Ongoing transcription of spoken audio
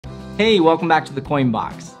Hey, welcome back to the Coin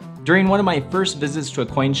Box. During one of my first visits to a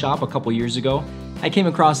coin shop a couple years ago, I came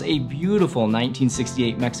across a beautiful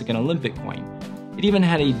 1968 Mexican Olympic coin. It even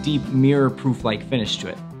had a deep mirror-proof-like finish to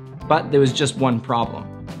it. But there was just one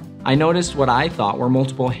problem. I noticed what I thought were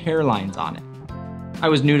multiple hairlines on it. I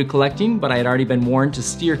was new to collecting, but I had already been warned to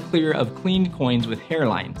steer clear of cleaned coins with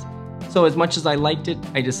hairlines. So as much as I liked it,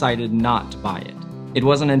 I decided not to buy it. It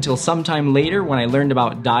wasn't until sometime later when I learned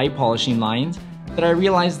about dye polishing lines that I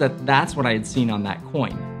realized that that's what I had seen on that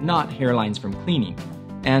coin, not hairlines from cleaning.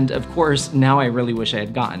 And of course, now I really wish I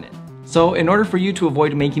had gotten it. So in order for you to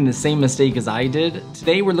avoid making the same mistake as I did,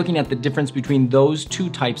 today we're looking at the difference between those two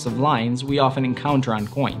types of lines we often encounter on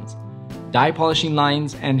coins: dye polishing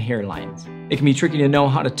lines and hairlines. It can be tricky to know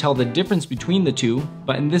how to tell the difference between the two,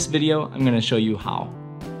 but in this video, I'm going to show you how.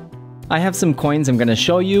 I have some coins I'm going to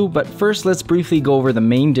show you, but first let's briefly go over the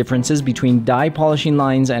main differences between dye polishing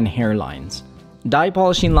lines and hairlines. Dye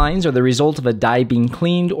polishing lines are the result of a dye being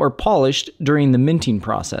cleaned or polished during the minting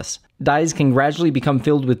process. Dyes can gradually become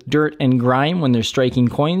filled with dirt and grime when they're striking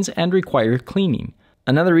coins and require cleaning.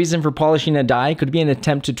 Another reason for polishing a dye could be an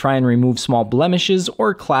attempt to try and remove small blemishes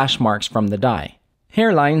or clash marks from the dye.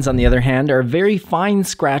 Hairlines, on the other hand, are very fine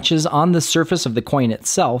scratches on the surface of the coin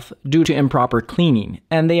itself due to improper cleaning,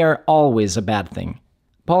 and they are always a bad thing.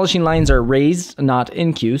 Polishing lines are raised, not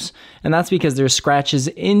incuse, and that's because they're scratches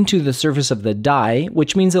into the surface of the dye,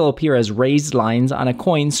 which means they'll appear as raised lines on a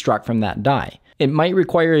coin struck from that dye. It might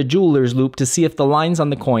require a jeweler's loupe to see if the lines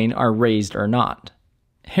on the coin are raised or not.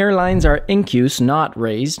 Hairlines are incuse, not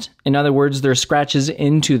raised. In other words, they're scratches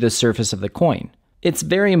into the surface of the coin. It's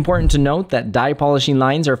very important to note that dye polishing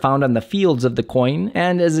lines are found on the fields of the coin,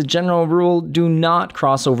 and as a general rule, do not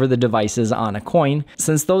cross over the devices on a coin,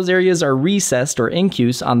 since those areas are recessed or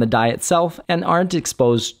incuse on the dye itself and aren't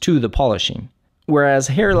exposed to the polishing. Whereas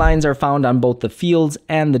hairlines are found on both the fields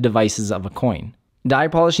and the devices of a coin. Dye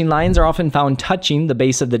polishing lines are often found touching the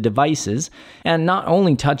base of the devices, and not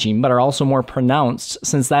only touching, but are also more pronounced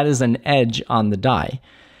since that is an edge on the dye,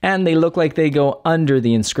 and they look like they go under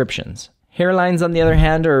the inscriptions. Hairlines, on the other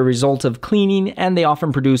hand, are a result of cleaning, and they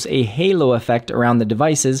often produce a halo effect around the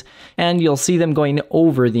devices, and you'll see them going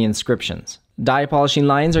over the inscriptions. Dye polishing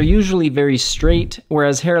lines are usually very straight,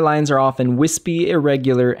 whereas hairlines are often wispy,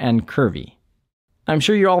 irregular, and curvy. I'm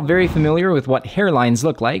sure you're all very familiar with what hairlines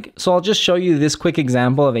look like, so I'll just show you this quick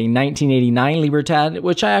example of a 1989 Libertad,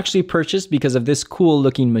 which I actually purchased because of this cool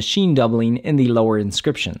looking machine doubling in the lower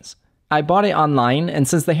inscriptions. I bought it online, and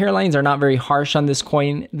since the hairlines are not very harsh on this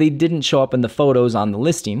coin, they didn't show up in the photos on the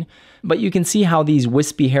listing, but you can see how these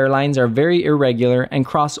wispy hairlines are very irregular and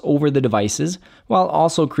cross over the devices, while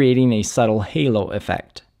also creating a subtle halo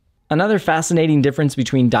effect. Another fascinating difference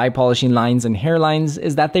between dye polishing lines and hairlines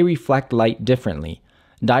is that they reflect light differently.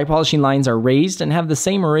 Dye polishing lines are raised and have the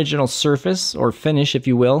same original surface, or finish if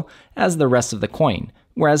you will, as the rest of the coin,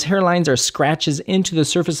 whereas hairlines are scratches into the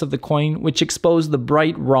surface of the coin which expose the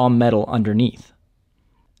bright raw metal underneath.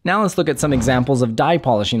 Now let's look at some examples of dye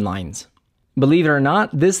polishing lines. Believe it or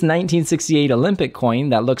not, this 1968 Olympic coin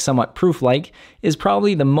that looks somewhat proof-like is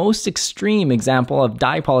probably the most extreme example of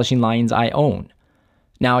dye polishing lines I own.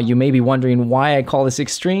 Now you may be wondering why I call this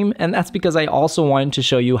extreme, and that's because I also wanted to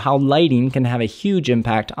show you how lighting can have a huge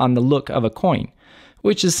impact on the look of a coin,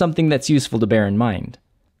 which is something that's useful to bear in mind.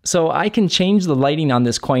 So I can change the lighting on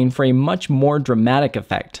this coin for a much more dramatic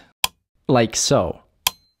effect, like so.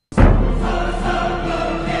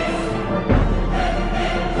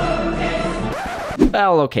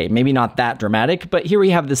 Well, okay, maybe not that dramatic, but here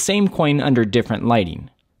we have the same coin under different lighting.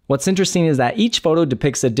 What's interesting is that each photo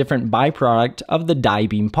depicts a different byproduct of the dye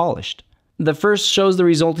being polished. The first shows the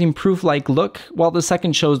resulting proof-like look, while the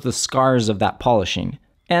second shows the scars of that polishing.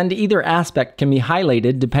 And either aspect can be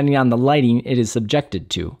highlighted depending on the lighting it is subjected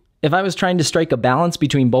to. If I was trying to strike a balance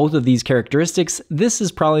between both of these characteristics, this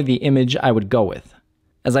is probably the image I would go with.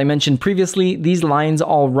 As I mentioned previously, these lines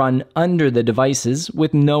all run under the devices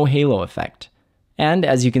with no halo effect. And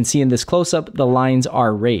as you can see in this close-up, the lines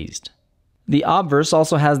are raised. The obverse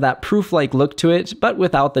also has that proof-like look to it, but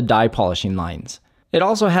without the dye polishing lines. It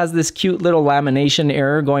also has this cute little lamination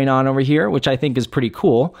error going on over here, which I think is pretty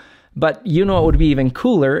cool. But you know what would be even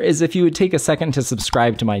cooler is if you would take a second to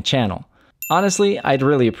subscribe to my channel. Honestly, I'd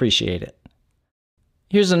really appreciate it.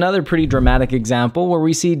 Here's another pretty dramatic example where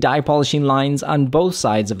we see dye polishing lines on both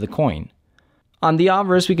sides of the coin. On the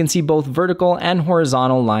obverse, we can see both vertical and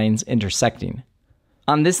horizontal lines intersecting.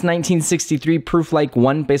 On this 1963 proof-like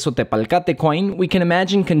 1 peso tepalcate coin, we can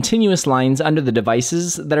imagine continuous lines under the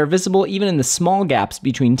devices that are visible even in the small gaps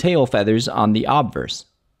between tail feathers on the obverse.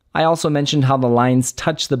 I also mentioned how the lines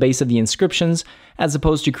touch the base of the inscriptions as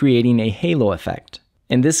opposed to creating a halo effect.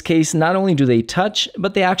 In this case, not only do they touch,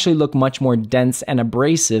 but they actually look much more dense and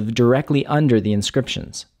abrasive directly under the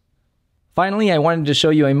inscriptions. Finally, I wanted to show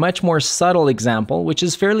you a much more subtle example, which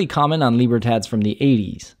is fairly common on libertads from the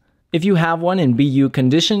 80s. If you have one in BU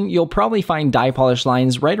condition, you'll probably find die polish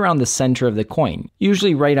lines right around the center of the coin,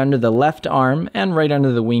 usually right under the left arm and right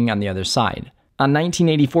under the wing on the other side. On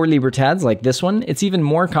 1984 libertads like this one, it's even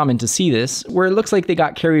more common to see this, where it looks like they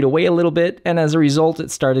got carried away a little bit, and as a result it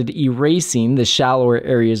started erasing the shallower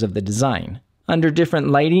areas of the design. Under different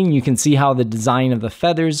lighting, you can see how the design of the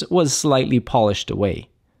feathers was slightly polished away.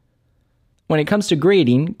 When it comes to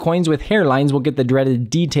grading, coins with hairlines will get the dreaded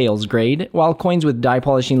details grade, while coins with die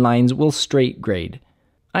polishing lines will straight grade.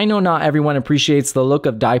 I know not everyone appreciates the look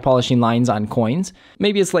of die polishing lines on coins.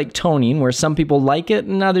 Maybe it's like toning, where some people like it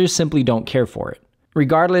and others simply don't care for it.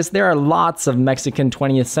 Regardless, there are lots of Mexican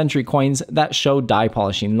 20th century coins that show die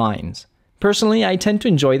polishing lines. Personally, I tend to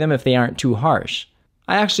enjoy them if they aren't too harsh.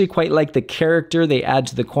 I actually quite like the character they add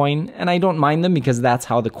to the coin, and I don't mind them because that's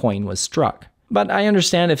how the coin was struck. But I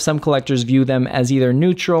understand if some collectors view them as either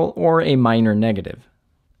neutral or a minor negative.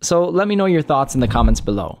 So let me know your thoughts in the comments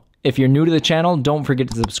below. If you're new to the channel, don't forget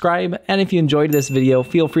to subscribe, and if you enjoyed this video,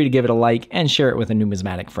 feel free to give it a like and share it with a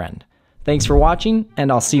numismatic friend. Thanks for watching,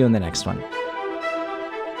 and I'll see you in the next one.